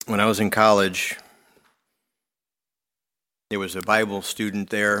When I was in college, there was a Bible student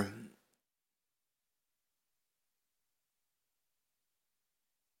there.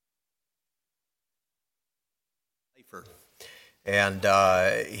 And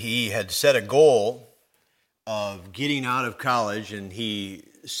he had set a goal of getting out of college, and he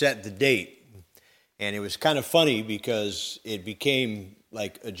set the date. And it was kind of funny because it became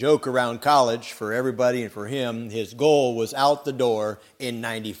like a joke around college for everybody and for him. His goal was out the door in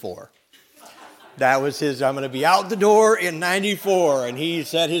 94. That was his, I'm going to be out the door in 94. And he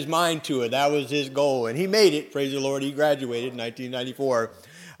set his mind to it. That was his goal. And he made it, praise the Lord. He graduated in 1994.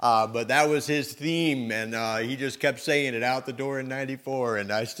 But that was his theme. And he just kept saying it, out the door in 94. And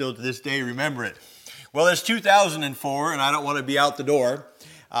I still to this day remember it. Well, it's 2004, and I don't want to be out the door.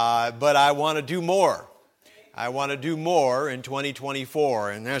 But I want to do more. I want to do more in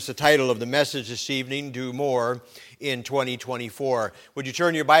 2024. And that's the title of the message this evening, Do More in 2024. Would you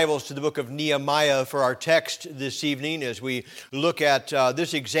turn your Bibles to the book of Nehemiah for our text this evening as we look at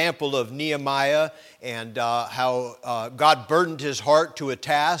this example of Nehemiah and how God burdened his heart to a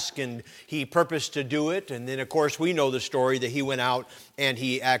task and he purposed to do it. And then, of course, we know the story that he went out and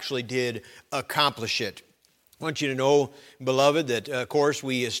he actually did accomplish it. I want you to know, beloved, that, of course,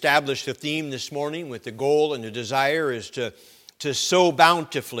 we established a theme this morning with the goal and the desire is to sow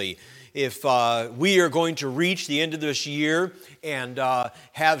bountifully. If we are going to reach the end of this year and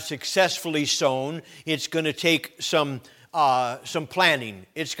have successfully sown, it's going to take some planning.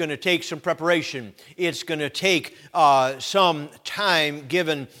 It's going to take some preparation. It's going to take some time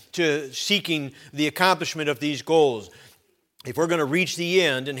given to seeking the accomplishment of these goals. If we're going to reach the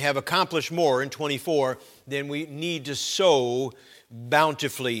end and have accomplished more in 24, then we need to sow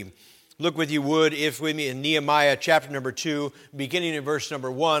bountifully. Look with you would, if with me, in Nehemiah chapter number 2, beginning in verse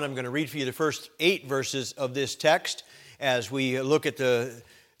number 1. I'm going to read for you the first 8 verses of this text as we look at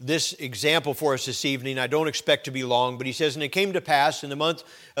this example for us this evening. I don't expect to be long, but he says, "And it came to pass in the month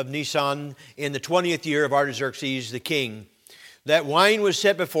of Nisan, in the 20th year of Artaxerxes the king, that wine was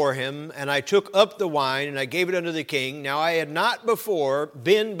set before him, and I took up the wine, and I gave it unto the king. Now I had not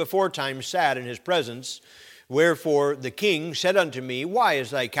been beforetime sad in his presence. Wherefore the king said unto me, Why is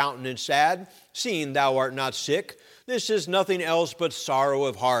thy countenance sad, seeing thou art not sick? This is nothing else but sorrow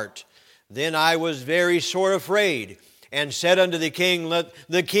of heart. Then I was very sore afraid, and said unto the king, Let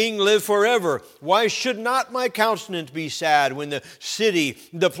the king live forever. Why should not my countenance be sad when the city,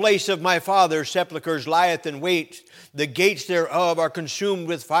 the place of my father's sepulchres, lieth in wait? The gates thereof are consumed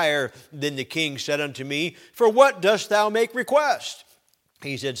with fire. Then the king said unto me, For what dost thou make request?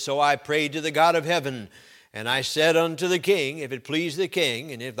 He said, So I prayed to the God of heaven. And I said unto the king, If it please the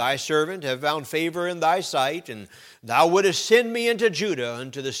king, and if thy servant have found favor in thy sight, and thou wouldest send me into Judah,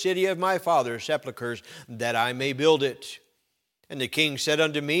 unto the city of my father's sepulchres, that I may build it. And the king said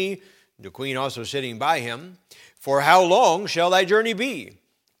unto me, the queen also sitting by him, For how long shall thy journey be?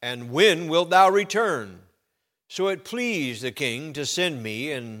 And when wilt thou return? So it pleased the king to send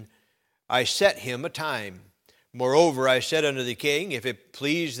me, and I set him a time. Moreover, I said unto the king, If it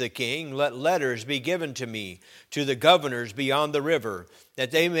please the king, let letters be given to me, to the governors beyond the river,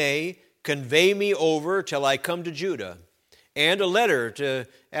 that they may convey me over till I come to Judah. And a letter to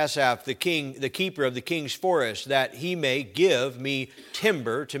Asaph, the king, the keeper of the king's forest, that he may give me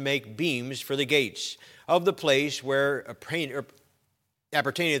timber to make beams for the gates of the place where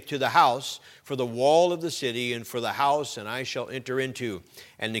appertaineth to the house, for the wall of the city, and for the house, and I shall enter into.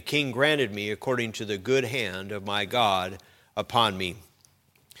 And the king granted me according to the good hand of my God upon me."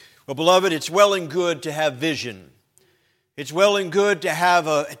 Well, beloved, it's well and good to have vision. It's well and good to have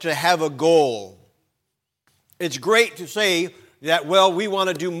a goal. It's great to say that, well, we want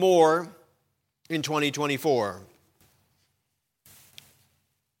to do more in 2024.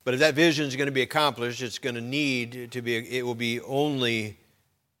 But if that vision is going to be accomplished, it's going to need to be, it will be only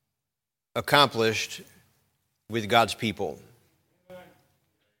accomplished with God's people.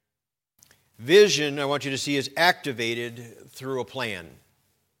 Vision, I want you to see, is activated through a plan.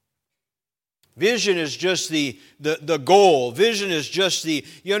 Vision is just the goal. Vision is just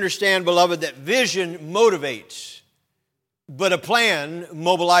you understand, beloved, that vision motivates, but a plan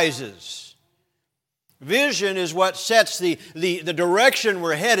mobilizes. Vision is what sets the direction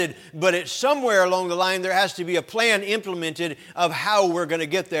we're headed, but it's somewhere along the line there has to be a plan implemented of how we're going to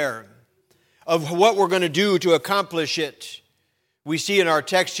get there, of what we're going to do to accomplish it. We see in our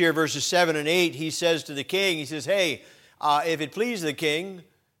text here, verses 7 and 8, he says to the king, he says, "Hey, if it please the king,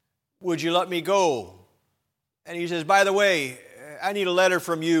 would you let me go?" And he says, "By the way, I need a letter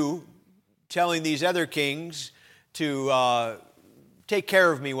from you telling these other kings to take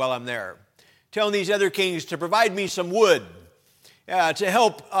care of me while I'm there. Telling these other kings to provide me some wood. to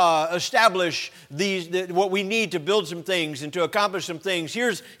help establish what we need to build some things and to accomplish some things.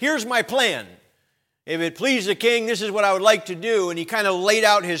 Here's my plan. If it please the king, this is what I would like to do. And he kind of laid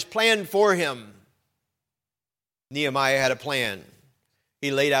out his plan for him. Nehemiah had a plan.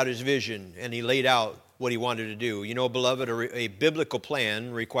 He laid out his vision, and he laid out what he wanted to do. You know, beloved, a biblical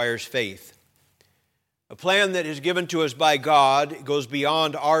plan requires faith. A plan that is given to us by God goes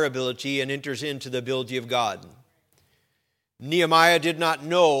beyond our ability and enters into the ability of God. Nehemiah did not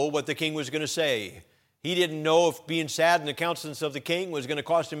know what the king was going to say. He didn't know if being sad in the countenance of the king was going to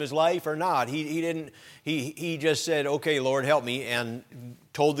cost him his life or not. He just said, okay, Lord, help me, and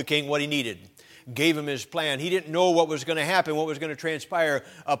told the king what he needed. Gave him his plan. He didn't know what was going to happen, what was going to transpire.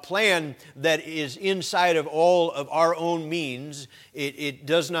 A plan that is inside of all of our own means, it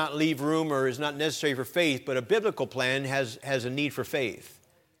does not leave room or is not necessary for faith, but a biblical plan has a need for faith.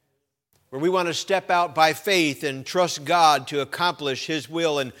 Where we want to step out by faith and trust God to accomplish His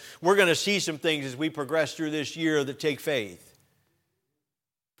will. And we're going to see some things as we progress through this year that take faith.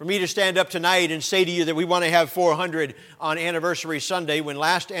 For me to stand up tonight and say to you that we want to have 400 on Anniversary Sunday, when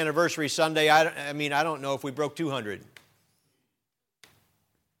last Anniversary Sunday, I don't know if we broke 200.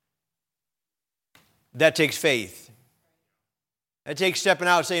 That takes faith. That takes stepping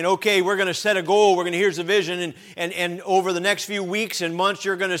out and saying, okay, we're going to set a goal. Here's the vision. And over the next few weeks and months,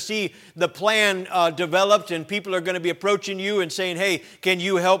 you're going to see the plan developed, and people are going to be approaching you and saying, hey, can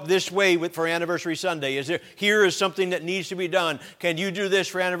you help this way for Anniversary Sunday? Here is something that needs to be done. Can you do this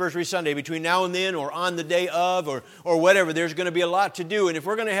for Anniversary Sunday between now and then, or on the day of, or whatever? There's going to be a lot to do. And if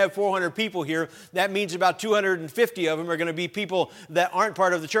we're going to have 400 people here, that means about 250 of them are going to be people that aren't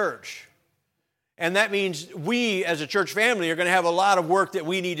part of the church. And that means we, as a church family, are going to have a lot of work that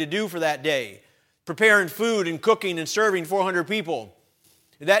we need to do for that day. Preparing food and cooking and serving 400 people.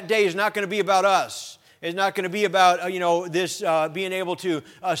 That day is not going to be about us. It's not going to be about, this being able to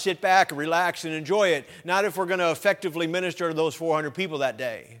sit back and relax and enjoy it. Not if we're going to effectively minister to those 400 people that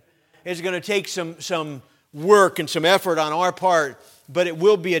day. It's going to take some work and some effort on our part, but it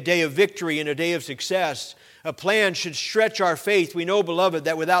will be a day of victory and a day of success. A plan should stretch our faith. We know, beloved,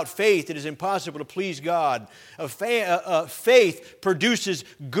 that without faith it is impossible to please God. Faith produces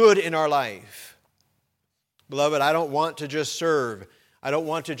good in our life. Beloved, I don't want to just serve. I don't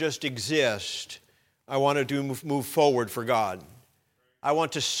want to just exist. I want to move forward for God. I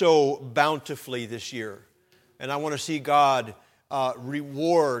want to sow bountifully this year. And I want to see God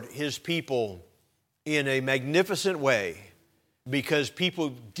reward His people in a magnificent way, because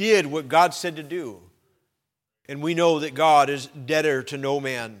people did what God said to do. And we know that God is debtor to no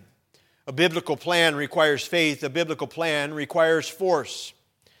man. A biblical plan requires faith. A biblical plan requires force.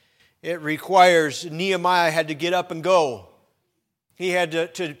 Nehemiah had to get up and go. He had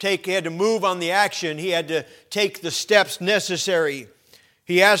to move on the action. He had to take the steps necessary.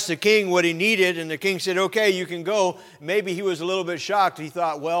 He asked the king what he needed, and the king said, okay, you can go. Maybe he was a little bit shocked. He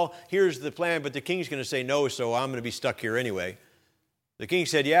thought, well, here's the plan, but the king's going to say no, so I'm going to be stuck here anyway. The king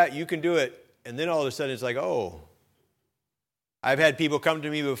said, yeah, you can do it. And then all of a sudden it's like, oh. I've had people come to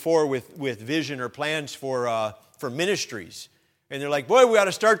me before with vision or plans for ministries. And they're like, boy, we ought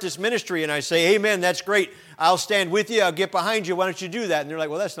to start this ministry. And I say, amen, that's great. I'll stand with you. I'll get behind you. Why don't you do that? And they're like,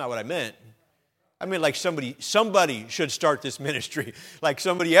 well, that's not what I meant. I mean, like somebody should start this ministry. Like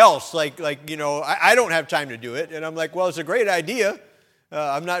somebody else. I don't have time to do it. And I'm like, well, it's a great idea.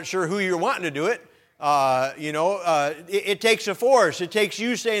 I'm not sure who you're wanting to do it. It takes a force. It takes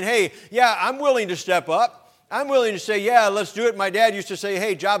you saying, hey, yeah, I'm willing to step up. I'm willing to say, yeah, let's do it. My dad used to say,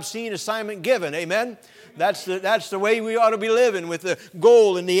 hey, job seen, assignment given. Amen? That's the way we ought to be living, with the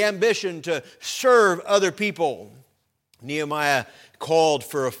goal and the ambition to serve other people. Nehemiah called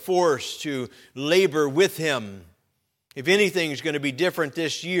for a force to labor with him. If anything is going to be different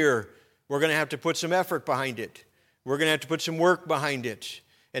this year, we're going to have to put some effort behind it. We're going to have to put some work behind it.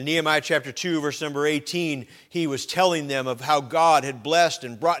 In Nehemiah chapter 2, verse number 18, he was telling them of how God had blessed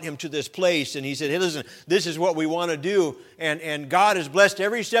and brought him to this place. And he said, hey, listen, this is what we want to do. And God has blessed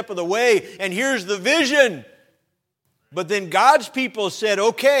every step of the way. And here's the vision. But then God's people said,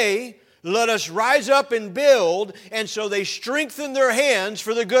 okay, let us rise up and build. And so they strengthened their hands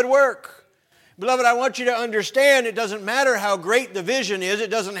for the good work. Beloved, I want you to understand, it doesn't matter how great the vision is.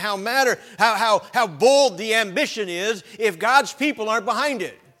 It doesn't matter how bold the ambition is if God's people aren't behind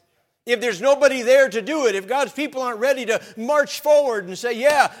it. If there's nobody there to do it, if God's people aren't ready to march forward and say,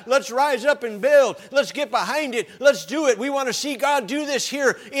 yeah, let's rise up and build. Let's get behind it. Let's do it. We want to see God do this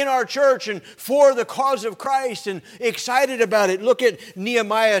here in our church and for the cause of Christ, and excited about it. Look at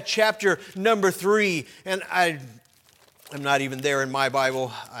Nehemiah chapter number 3. And I'm not even there in my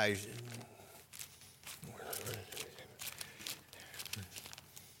Bible.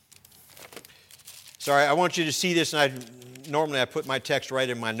 Sorry, I want you to see this, and normally I put my text right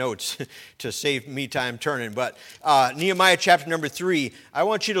in my notes to save me time turning. But Nehemiah chapter number 3, I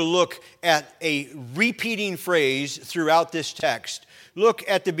want you to look at a repeating phrase throughout this text. Look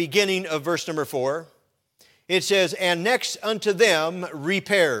at the beginning of verse number 4. It says, and next unto them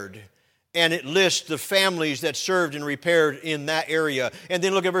repaired. And it lists the families that served and repaired in that area. And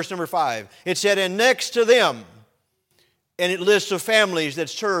then look at verse number 5. It said, and next to them. And it lists the families that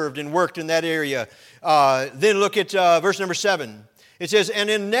served and worked in that area. Then look at verse number 7. It says, and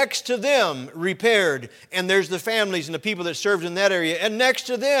then next to them repaired, and there's the families and the people that served in that area. And next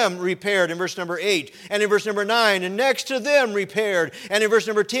to them repaired in verse number 8. And in verse number 9, and next to them repaired. And in verse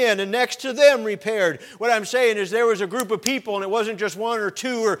number 10, and next to them repaired. What I'm saying is there was a group of people, and it wasn't just 1 or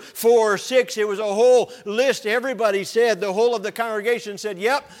 2 or 4 or 6. It was a whole list. Everybody said, the whole of the congregation said,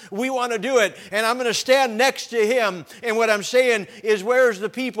 yep, we want to do it. And I'm going to stand next to him. And what I'm saying is, where's the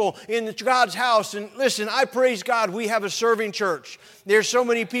people in God's house? And listen, I praise God we have a serving church. There's so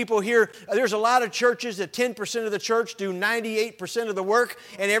many people here. There's a lot of churches that 10% of the church do 98% of the work,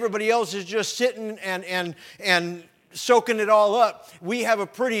 and everybody else is just sitting and soaking it all up. We have a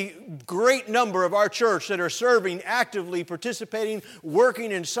pretty great number of our church that are serving, actively participating,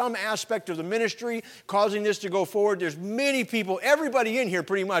 working in some aspect of the ministry, causing this to go forward. There's many people, everybody in here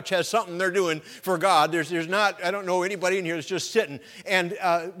pretty much has something they're doing for God. There's not, I don't know anybody in here that's just sitting. And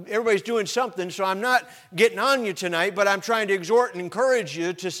everybody's doing something, so I'm not getting on you tonight, but I'm trying to exhort and encourage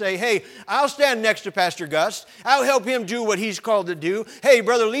you to say, hey, I'll stand next to Pastor Gus. I'll help him do what he's called to do. Hey,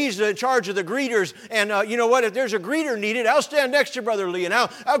 Brother Lee's in charge of the greeters, and you know what, if there's a greeter needed, I'll stand next to Brother Lee, and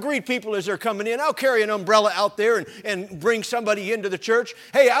I'll greet people as they're coming in. I'll carry an umbrella out there and bring somebody into the church.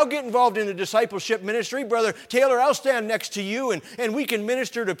 Hey, I'll get involved in the discipleship ministry. Brother Taylor, I'll stand next to you, and we can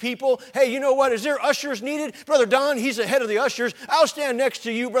minister to people. Hey, you know what? Is there ushers needed? Brother Don, he's the head of the ushers. I'll stand next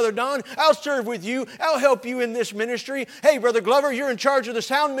to you, Brother Don. I'll serve with you. I'll help you in this ministry. Hey, Brother Glover, you're in charge of the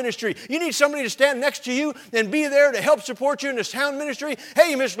sound ministry. You need somebody to stand next to you and be there to help support you in the sound ministry.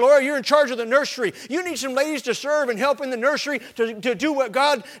 Hey, Miss Laura, you're in charge of the nursery. You need some ladies to serve and help in the nursery to do what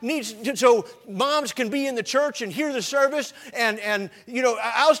God needs so moms can be in the church and hear the service. And you know,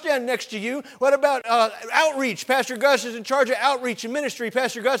 I'll stand next to you. What about outreach? Pastor Gus is in charge of outreach and ministry.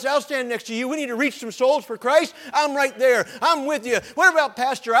 Pastor Gus, I'll stand next to you. We need to reach some souls for Christ. I'm right there. I'm with you. What about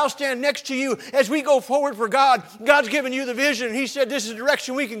Pastor? I'll stand next to you as we go forward for God. God's given you the vision. He said this is the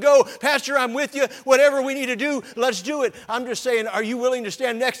direction we can go. Pastor, I'm with you. Whatever we need to do, let's do it. I'm just saying, are you willing to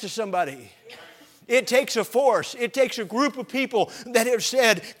stand next to somebody? It takes a force. It takes a group of people that have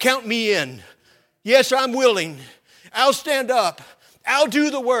said, count me in. Yes, I'm willing. I'll stand up. I'll do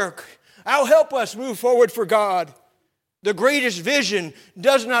the work. I'll help us move forward for God. The greatest vision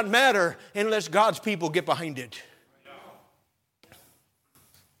does not matter unless God's people get behind it.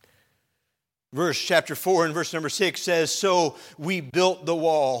 Chapter 4 and verse number 6 says, so we built the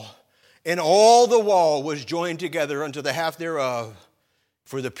wall, and all the wall was joined together unto the half thereof,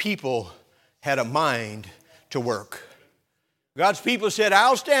 for the people had a mind to work. God's people said,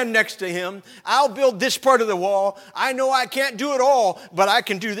 I'll stand next to him. I'll build this part of the wall. I know I can't do it all, but I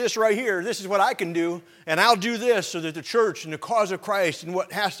can do this right here. This is what I can do. And I'll do this so that the church and the cause of Christ and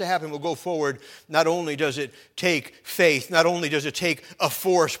what has to happen will go forward. Not only does it take faith, not only does it take a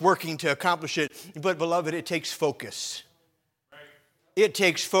force working to accomplish it, but beloved, it takes focus. It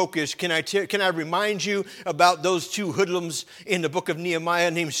takes focus. Can I remind you about those two hoodlums in the book of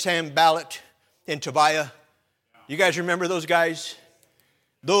Nehemiah named Sanballat and Tobiah? You guys remember those guys?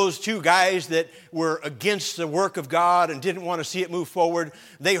 Those two guys that were against the work of God and didn't want to see it move forward.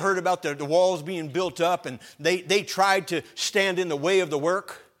 They heard about the walls being built up, and they tried to stand in the way of the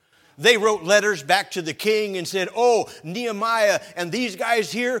work. They wrote letters back to the king and said, oh, Nehemiah and these guys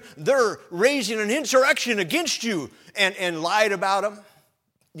here, they're raising an insurrection against you, and lied about them.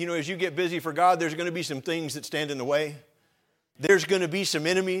 You know, as you get busy for God, there's going to be some things that stand in the way. There's going to be some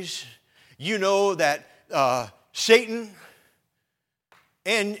enemies. You know that Satan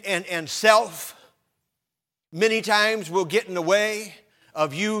and self many times will get in the way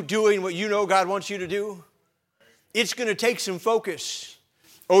of you doing what you know God wants you to do. It's going to take some focus.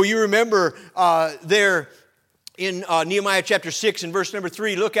 Oh, you remember there in Nehemiah chapter 6 and verse number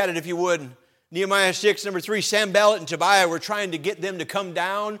 3. Look at it if you would. Nehemiah 6, number 3, Sanballat and Tobiah were trying to get them to come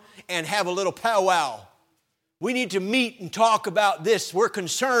down and have a little powwow. We need to meet and talk about this. We're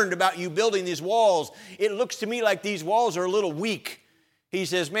concerned about you building these walls. It looks to me like these walls are a little weak. He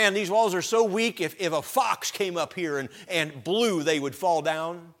says, man, these walls are so weak, if a fox came up here and blew, they would fall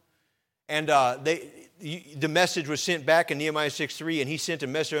down. And the message was sent back in Nehemiah 6:3, and he sent a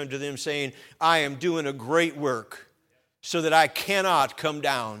message unto them saying, I am doing a great work so that I cannot come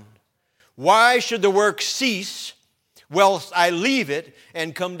down. Why should the work cease whilst I leave it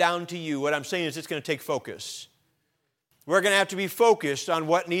and come down to you? What I'm saying is it's going to take focus. We're going to have to be focused on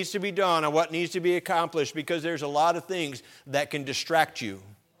what needs to be done, on what needs to be accomplished, because there's a lot of things that can distract you.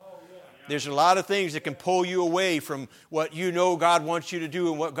 There's a lot of things that can pull you away from what you know God wants you to do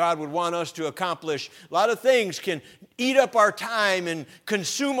and what God would want us to accomplish. A lot of things can eat up our time and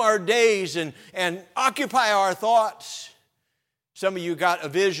consume our days and occupy our thoughts. Some of you got a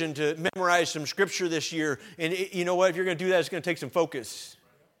vision to memorize some scripture this year, and you know what? If you're going to do that, it's going to take some focus.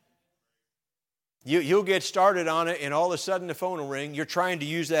 You'll get started on it, and all of a sudden the phone will ring. You're trying to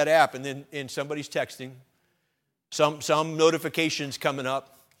use that app, and then somebody's texting. Some notifications coming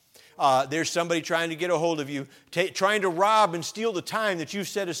up. There's somebody trying to get a hold of you, trying to rob and steal the time that you've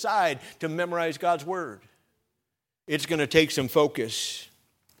set aside to memorize God's Word. It's going to take some focus.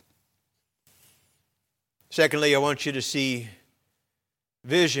 Secondly, I want you to see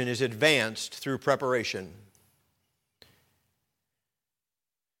vision is advanced through preparation.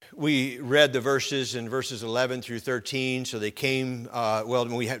 We read the verses in verses 11 through 13, so they came,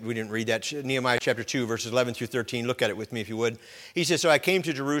 we didn't read that. Nehemiah chapter 2, verses 11 through 13. Look at it with me if you would. He says, so I came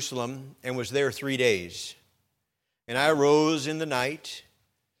to Jerusalem and was there 3 days. And I arose in the night,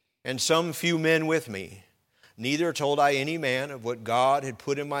 and some few men with me. Neither told I any man of what God had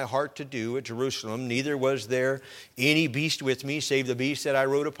put in my heart to do at Jerusalem, neither was there any beast with me, save the beast that I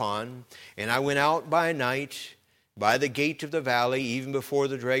rode upon. And I went out by night by the gate of the valley, even before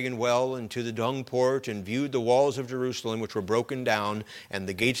the dragon well, and to the dung port, and viewed the walls of Jerusalem, which were broken down, and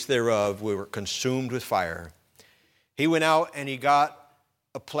the gates thereof were consumed with fire. He went out and he got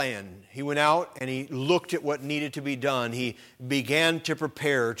a plan. He went out and he looked at what needed to be done. He began to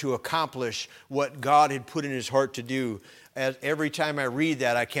prepare to accomplish what God had put in his heart to do. As every time I read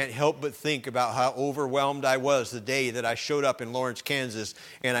that, I can't help but think about how overwhelmed I was the day that I showed up in Lawrence, Kansas,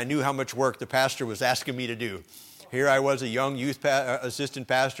 and I knew how much work the pastor was asking me to do. Here I was, a young youth assistant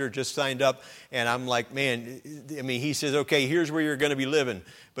pastor, just signed up, and I'm like, man, he says, okay, here's where you're going to be living,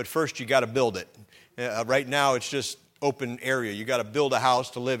 but first you got to build it. Right now it's just open area. You got to build a house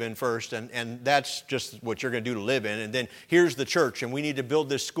to live in first, and that's just what you're going to do to live in. And then here's the church, and we need to build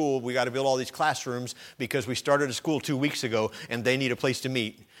this school. We got to build all these classrooms because we started a school 2 weeks ago, and they need a place to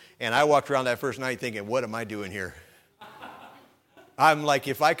meet. And I walked around that first night thinking, what am I doing here? I'm like,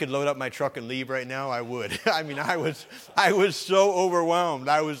 if I could load up my truck and leave right now, I would. I was so overwhelmed.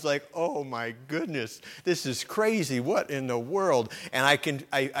 I was like, oh my goodness, this is crazy. What in the world? And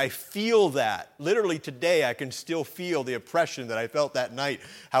I feel that. Literally today, I can still feel the oppression that I felt that night,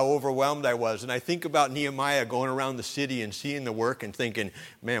 how overwhelmed I was. And I think about Nehemiah going around the city and seeing the work and thinking,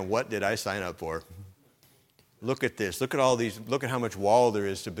 man, what did I sign up for? Look at this. Look at all these. Look at how much wall there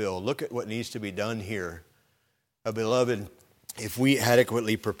is to build. Look at what needs to be done here. Beloved, if we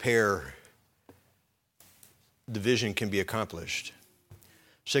adequately prepare, the vision can be accomplished.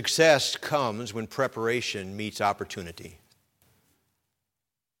 Success comes when preparation meets opportunity.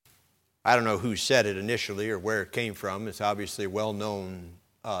 I don't know who said it initially or where it came from. It's obviously a well-known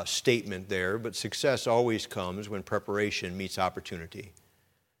statement there, but success always comes when preparation meets opportunity.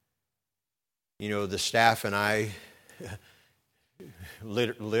 You know, the staff and I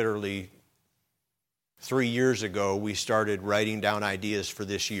literally 3 years ago, we started writing down ideas for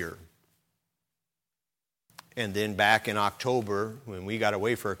this year. And then back in October, when we got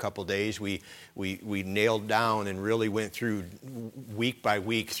away for a couple days, we nailed down and really went through week by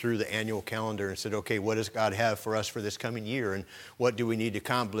week through the annual calendar and said, okay, what does God have for us for this coming year? And what do we need to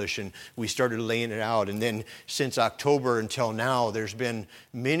accomplish? And we started laying it out. And then since October until now, there's been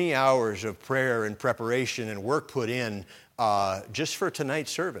many hours of prayer and preparation and work put in just for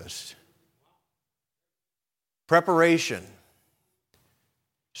tonight's service. Preparation,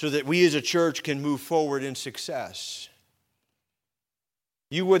 so that we as a church can move forward in success.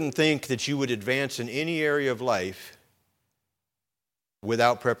 You wouldn't think that you would advance in any area of life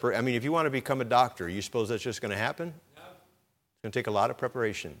without preparation. If you want to become a doctor, you suppose that's just going to happen? No. It's going to take a lot of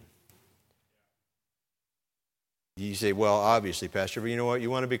preparation. You say, well, obviously, Pastor, but you know what? You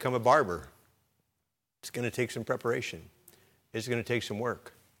want to become a barber. It's going to take some preparation. It's going to take some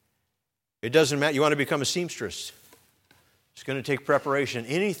work. It doesn't matter. You want to become a seamstress. It's going to take preparation.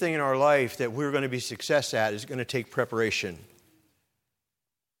 Anything in our life that we're going to be success at is going to take preparation.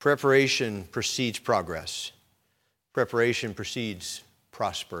 Preparation precedes progress. Preparation precedes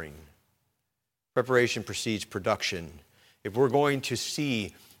prospering. Preparation precedes production. If we're going to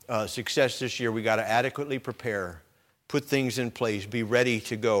see success this year, we got to adequately prepare, put things in place, be ready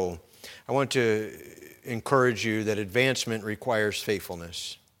to go. I want to encourage you that advancement requires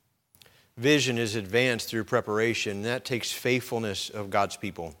faithfulness. Vision is advanced through preparation, and that takes faithfulness of God's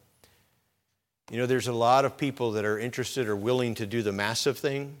people. You know, there's a lot of people that are interested or willing to do the massive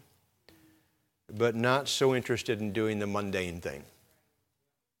thing, but not so interested in doing the mundane thing.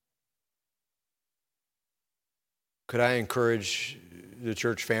 Could I encourage the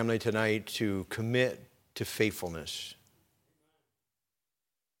church family tonight to commit to faithfulness?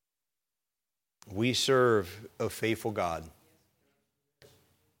 We serve a faithful God.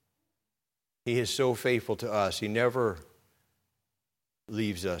 He is so faithful to us. He never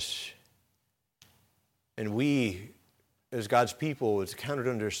leaves us. And we, as God's people, it's counted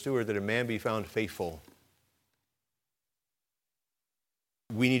under a steward that a man be found faithful.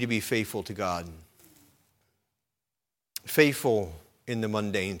 We need to be faithful to God. Faithful in the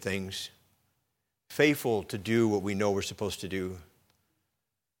mundane things. Faithful to do what we know we're supposed to do.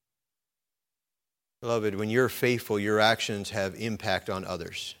 Beloved, when you're faithful, your actions have impact on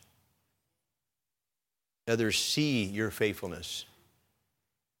others. Others see your faithfulness.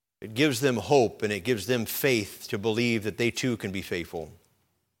 It gives them hope and it gives them faith to believe that they too can be faithful.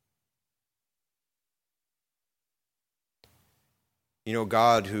 You know,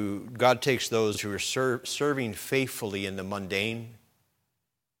 God takes those who are serving faithfully in the mundane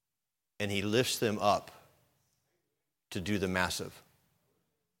and He lifts them up to do the massive.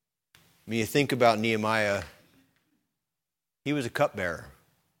 When you think about Nehemiah, he was a cupbearer.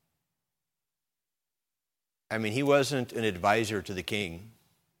 I mean, he wasn't an advisor to the king.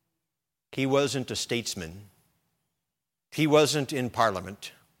 He wasn't a statesman. He wasn't in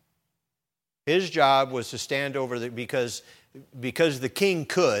parliament. His job was to stand over because the king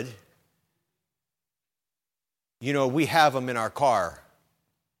could. You know, we have them in our car,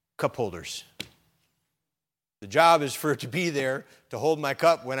 cup holders. The job is for it to be there to hold my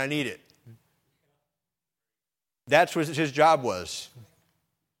cup when I need it. That's what his job was,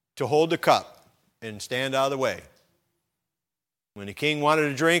 to hold the cup and stand out of the way. When the king wanted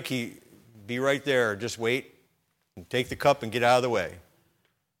a drink, he'd be right there, just wait, and take the cup and get out of the way.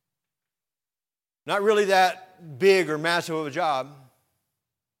 Not really that big or massive of a job.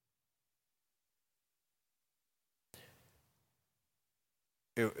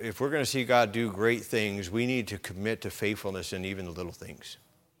 If we're going to see God do great things, we need to commit to faithfulness in even the little things.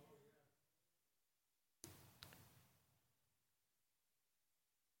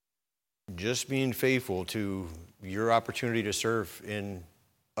 Just being faithful to your opportunity to serve in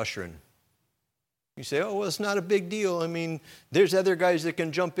ushering. You say, oh, well, it's not a big deal. I mean, there's other guys that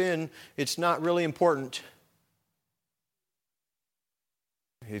can jump in. It's not really important.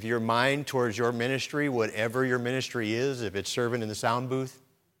 If your mind towards your ministry, whatever your ministry is, if it's serving in the sound booth,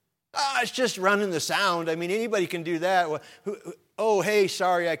 it's just running the sound. I mean, anybody can do that. Oh, hey,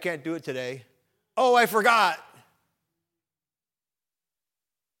 sorry, I can't do it today. Oh, I forgot.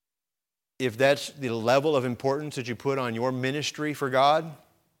 If that's the level of importance that you put on your ministry for God,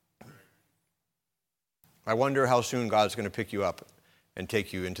 I wonder how soon God's going to pick you up and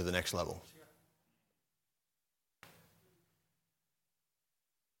take you into the next level.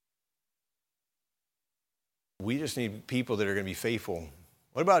 We just need people that are going to be faithful.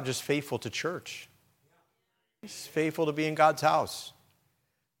 What about just faithful to church? Just faithful to be in God's house.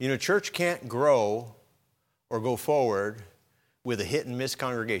 You know, church can't grow or go forward with a hit and miss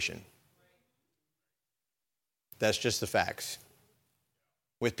congregation. That's just the facts.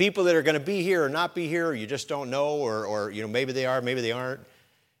 With people that are going to be here or not be here, or you just don't know, or you know, maybe they are, maybe they aren't.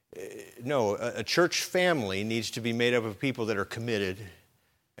 No, a church family needs to be made up of people that are committed.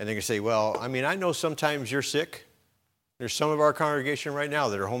 And they can say, well, I mean, I know sometimes you're sick. There's some of our congregation right now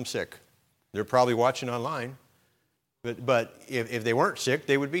that are homesick. They're probably watching online. But if they weren't sick,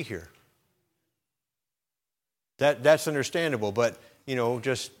 they would be here. That's understandable. But, you know,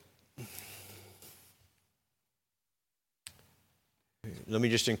 just let me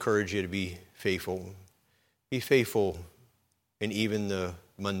just encourage you to be faithful. Be faithful in even the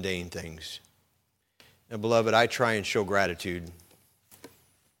mundane things. Now, beloved, I try and show gratitude.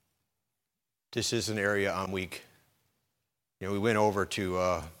 This is an area I'm weak. You know, we went over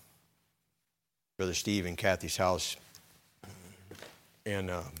to Brother Steve and Kathy's house, and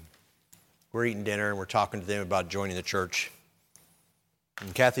we're eating dinner, and we're talking to them about joining the church.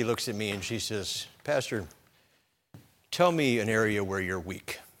 And Kathy looks at me, and she says, Pastor, tell me an area where you're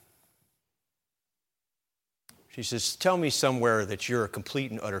weak. She says, tell me somewhere that you're a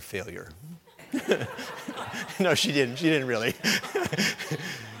complete and utter failure. No, she didn't. She didn't really.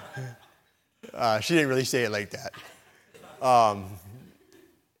 She didn't really say it like that.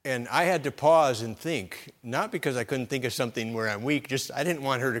 And I had to pause and think, not because I couldn't think of something where I'm weak, just I didn't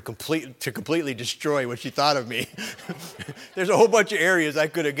want her to completely destroy what she thought of me. There's a whole bunch of areas I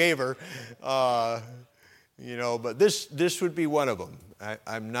could have gave her, you know, but this would be one of them.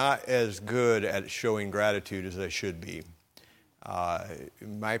 I'm not as good at showing gratitude as I should be.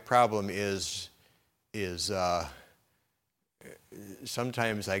 My problem is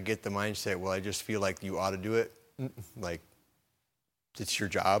sometimes I get the mindset, well, I just feel like you ought to do it. Like, it's your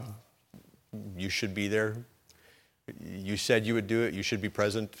job. You should be there. You said you would do it. You should be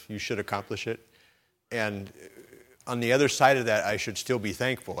present. You should accomplish it. And on the other side of that, I should still be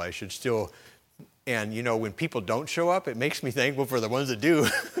thankful. I should still, and when people don't show up, it makes me thankful for the ones that do.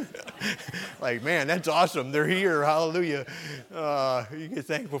 Like, man, that's awesome. They're here. Hallelujah. You get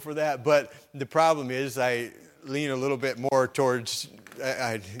thankful for that. But the problem is I lean a little bit more towards,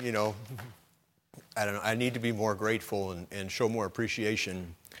 I don't know, I need to be more grateful and show more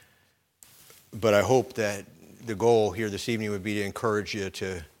appreciation. But I hope that the goal here this evening would be to encourage you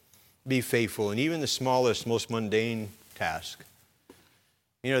to be faithful in even the smallest, most mundane task.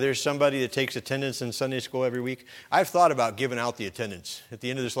 There's somebody that takes attendance in Sunday school every week. I've thought about giving out the attendance. At the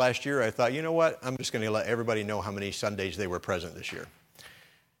end of this last year, I thought, you know what? I'm just going to let everybody know how many Sundays they were present this year.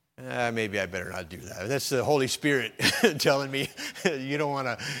 Maybe I better not do that. That's the Holy Spirit telling me you don't want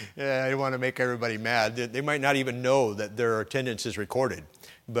to. I don't want to make everybody mad. They might not even know that their attendance is recorded.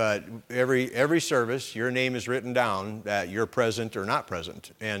 But every service, your name is written down that you're present or not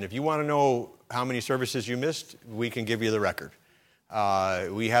present. And if you want to know how many services you missed, we can give you the record.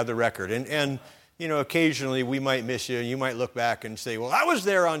 We have the record. And occasionally we might miss you. You might look back and say, well, I was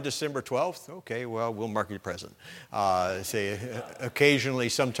there on December 12th. Okay, well, we'll mark you present. Say occasionally,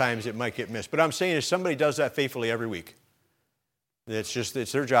 sometimes it might get missed. But I'm saying if somebody does that faithfully every week,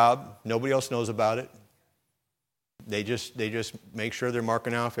 it's their job. Nobody else knows about it. They just make sure they're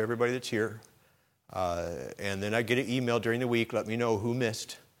marking off everybody that's here. And then I get an email during the week, let me know who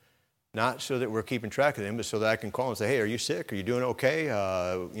missed. Not so that we're keeping track of them, but so that I can call and say, hey, are you sick? Are you doing okay?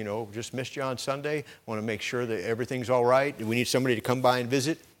 Just missed you on Sunday. Want to make sure that everything's all right. Do we need somebody to come by and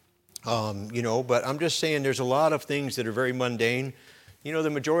visit? But I'm just saying there's a lot of things that are very mundane. The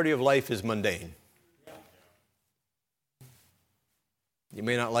majority of life is mundane. You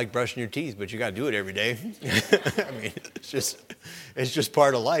may not like brushing your teeth, but you got to do it every day. I mean, it's just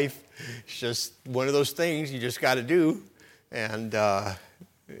part of life. It's just one of those things you just got to do. And,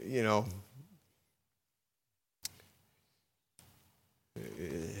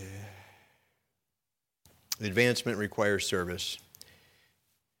 advancement requires service.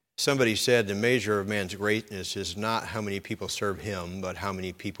 Somebody said the measure of man's greatness is not how many people serve him, but how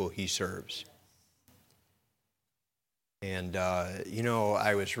many people he serves. And,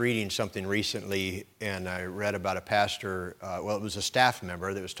 I was reading something recently, and I read about a pastor, it was a staff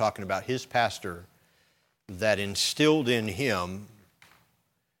member that was talking about his pastor that instilled in him.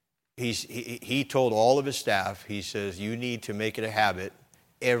 He told all of his staff, he says, you need to make it a habit.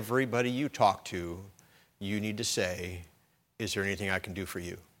 Everybody you talk to, you need to say, is there anything I can do for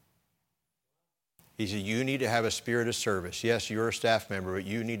you? He said, you need to have a spirit of service. Yes, you're a staff member, but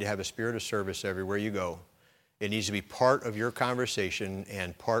you need to have a spirit of service everywhere you go. It needs to be part of your conversation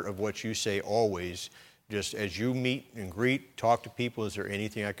and part of what you say always. Just as you meet and greet, talk to people, is there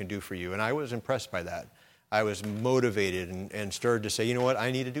anything I can do for you? And I was impressed by that. I was motivated and stirred to say, you know what, I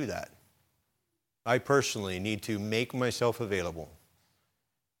need to do that. I personally need to make myself available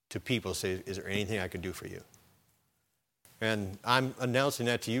to people, say, is there anything I can do for you? And I'm announcing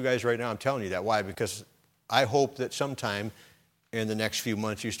that to you guys right now. I'm telling you that. Why? Because I hope that sometime in the next few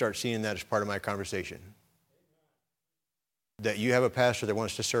months you start seeing that as part of my conversation. That you have a pastor that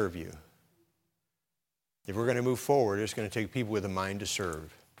wants to serve you. If we're going to move forward, it's going to take people with a mind to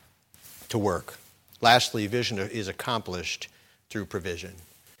serve, to work. Lastly, vision is accomplished through provision.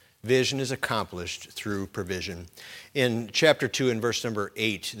 Vision is accomplished through provision. In chapter 2 and verse number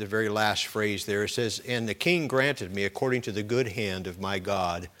 8, the very last phrase there, it says, and the king granted me according to the good hand of my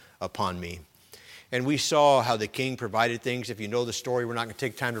God upon me. And we saw how the king provided things. If you know the story, we're not going to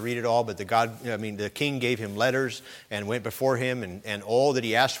take time to read it all, but the king gave him letters and went before him, and all that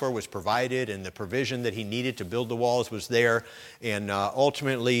he asked for was provided, and the provision that he needed to build the walls was there. And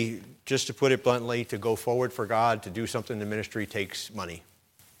ultimately, just to put it bluntly, to go forward for God, to do something in the ministry takes money.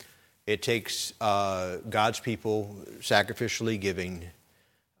 It takes God's people sacrificially giving.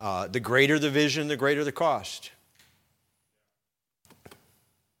 The greater the vision, the greater the cost.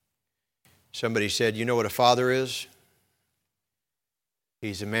 Somebody said, you know what a father is?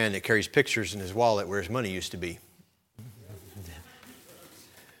 He's a man that carries pictures in his wallet where his money used to be.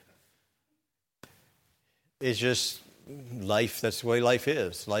 It's just life. That's the way life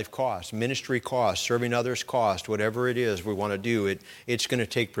is. Life costs. Ministry costs. Serving others costs. Whatever it is we want to do, it's going to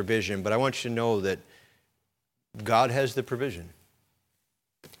take provision. But I want you to know that God has the provision.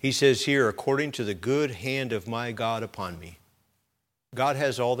 He says here, according to the good hand of my God upon me. God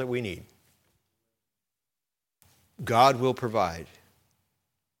has all that we need. God will provide.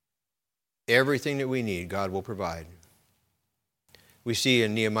 Everything that we need, God will provide. We see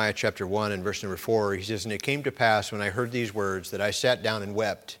in Nehemiah chapter 1 and verse number 4, he says, "And it came to pass when I heard these words that I sat down and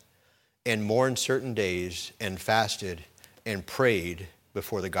wept and mourned certain days and fasted and prayed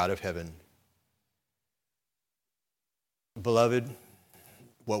before the God of heaven." Beloved,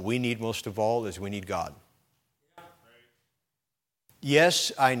 what we need most of all is we need God.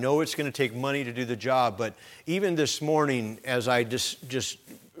 Yes, I know it's going to take money to do the job, but even this morning as I just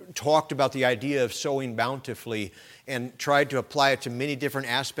talked about the idea of sowing bountifully and tried to apply it to many different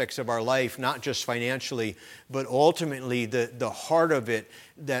aspects of our life, not just financially, but ultimately the heart of it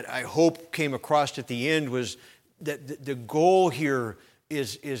that I hope came across at the end was that the goal here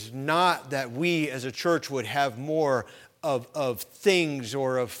is not that we as a church would have more of things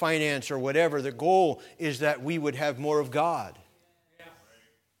or of finance or whatever. The goal is that we would have more of God.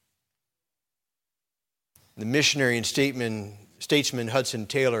 The missionary and statesman Hudson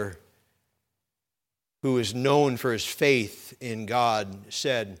Taylor, who is known for his faith in God,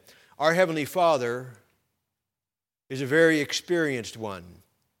 said, "Our Heavenly Father is a very experienced one.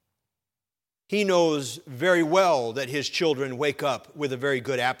 He knows very well that His children wake up with a very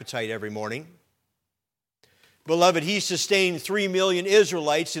good appetite every morning. Beloved, He sustained 3 million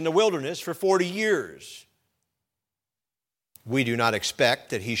Israelites in the wilderness for 40 years. We do not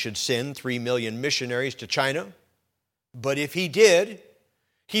expect that He should send 3 million missionaries to China, but if He did,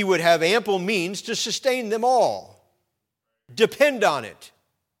 He would have ample means to sustain them all. Depend on it.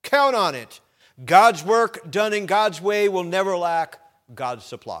 Count on it. God's work done in God's way will never lack God's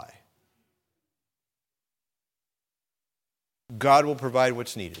supply." God will provide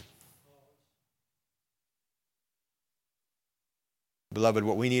what's needed. Beloved,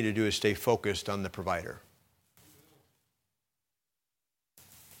 what we need to do is stay focused on the provider.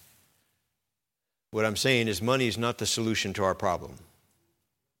 What I'm saying is money is not the solution to our problem.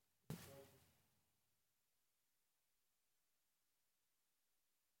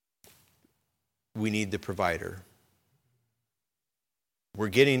 We need the provider. We're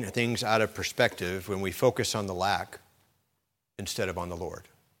getting things out of perspective when we focus on the lack instead of on the Lord.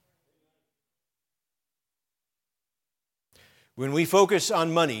 When we focus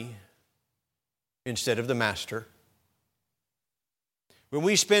on money instead of the master, when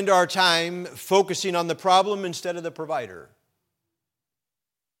we spend our time focusing on the problem instead of the provider,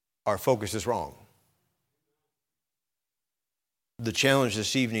 our focus is wrong. The challenge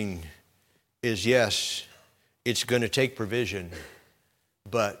this evening is, yes, it's going to take provision,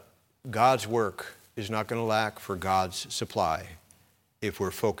 but God's work is not going to lack for God's supply if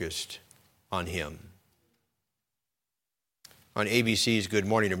we're focused on Him. On ABC's Good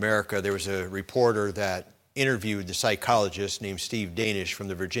Morning America, there was a reporter that interviewed the psychologist named Steve Danish from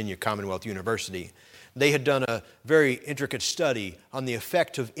the Virginia Commonwealth University. They had done a very intricate study on the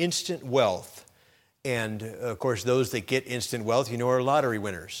effect of instant wealth. And, of course, those that get instant wealth, are lottery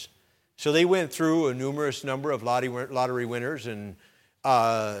winners. So they went through a numerous number of lottery winners, and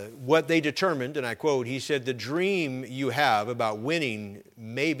what they determined, and I quote, he said, "The dream you have about winning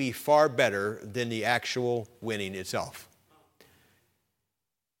may be far better than the actual winning itself."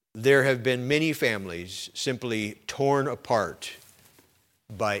 There have been many families simply torn apart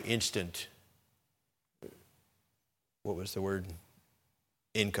by instant, what was the word?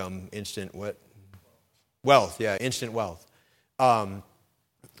 Income, instant what? Wealth, yeah, instant wealth.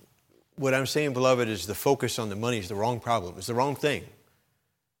 What I'm saying, beloved, is the focus on the money is the wrong problem. It's the wrong thing.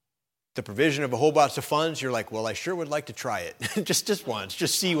 The provision of a whole bunch of funds, you're like, well, I sure would like to try it. just once.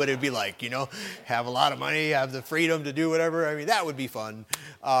 Just see what it'd be like, Have a lot of money, have the freedom to do whatever. I mean, that would be fun.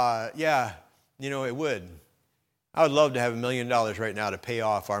 It would. I would love to have $1 million right now to pay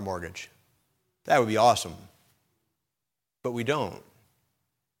off our mortgage. That would be awesome. But we don't.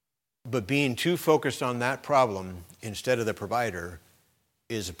 But being too focused on that problem instead of the provider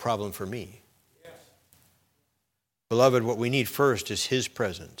is a problem for me. Yes. Beloved, what we need first is His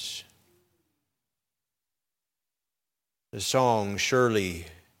presence. The song, "Surely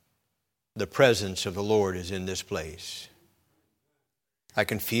the presence of the Lord is in this place. I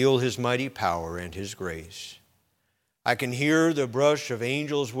can feel His mighty power and His grace. I can hear the brush of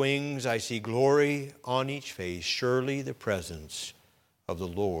angels' wings. I see glory on each face. Surely the presence of the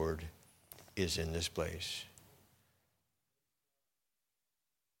Lord is in this place."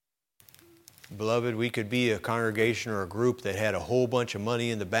 Beloved, we could be a congregation or a group that had a whole bunch of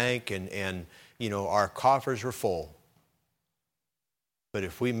money in the bank and our coffers were full. But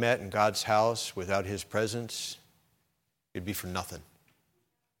if we met in God's house without His presence, it'd be for nothing.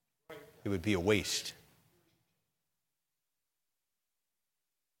 It would be a waste.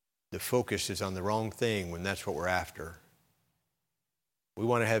 the focus is on the wrong thing when that's what we're after. We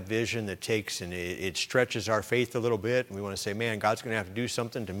want to have vision that takes and it stretches our faith a little bit. And we want to say, man, God's going to have to do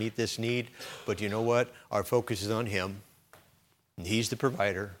something to meet this need. But you know what? Our focus is on Him. And He's the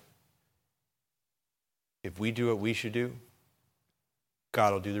provider. If we do what we should do,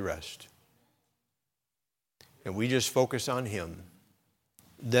 God will do the rest. And we just focus on Him.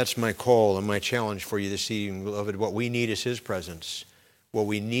 That's my call and my challenge for you this evening, beloved. What we need is His presence. What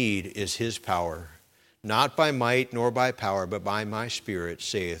we need is His power. Not by might nor by power, but by my Spirit,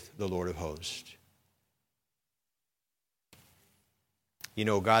 saith the Lord of hosts. You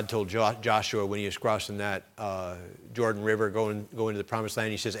know, God told Joshua when he was crossing that Jordan River, going to the promised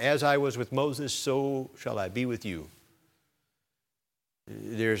land, He says, as I was with Moses, so shall I be with you.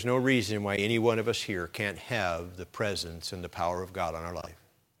 There's no reason why any one of us here can't have the presence and the power of God on our life.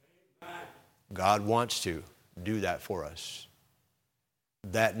 God wants to do that for us.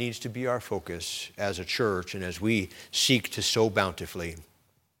 That needs to be our focus as a church and as we seek to sow bountifully.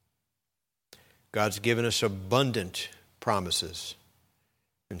 God's given us abundant promises.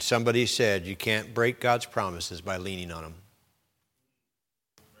 And somebody said you can't break God's promises by leaning on them.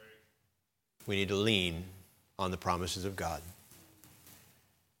 We need to lean on the promises of God.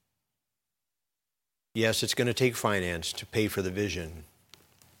 Yes, it's going to take finance to pay for the vision.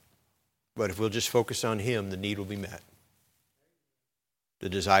 But if we'll just focus on Him, the need will be met. The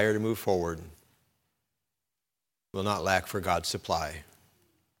desire to move forward will not lack for God's supply.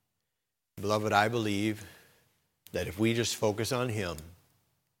 Beloved, I believe that if we just focus on Him,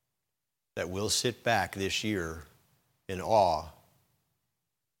 that we'll sit back this year in awe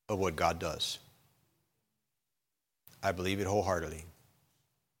of what God does. I believe it wholeheartedly.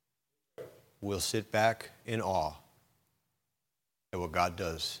 We'll sit back in awe at what God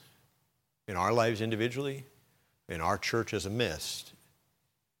does in our lives individually, in our church as a mist,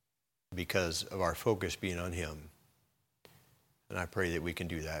 because of our focus being on Him. And I pray that we can do that.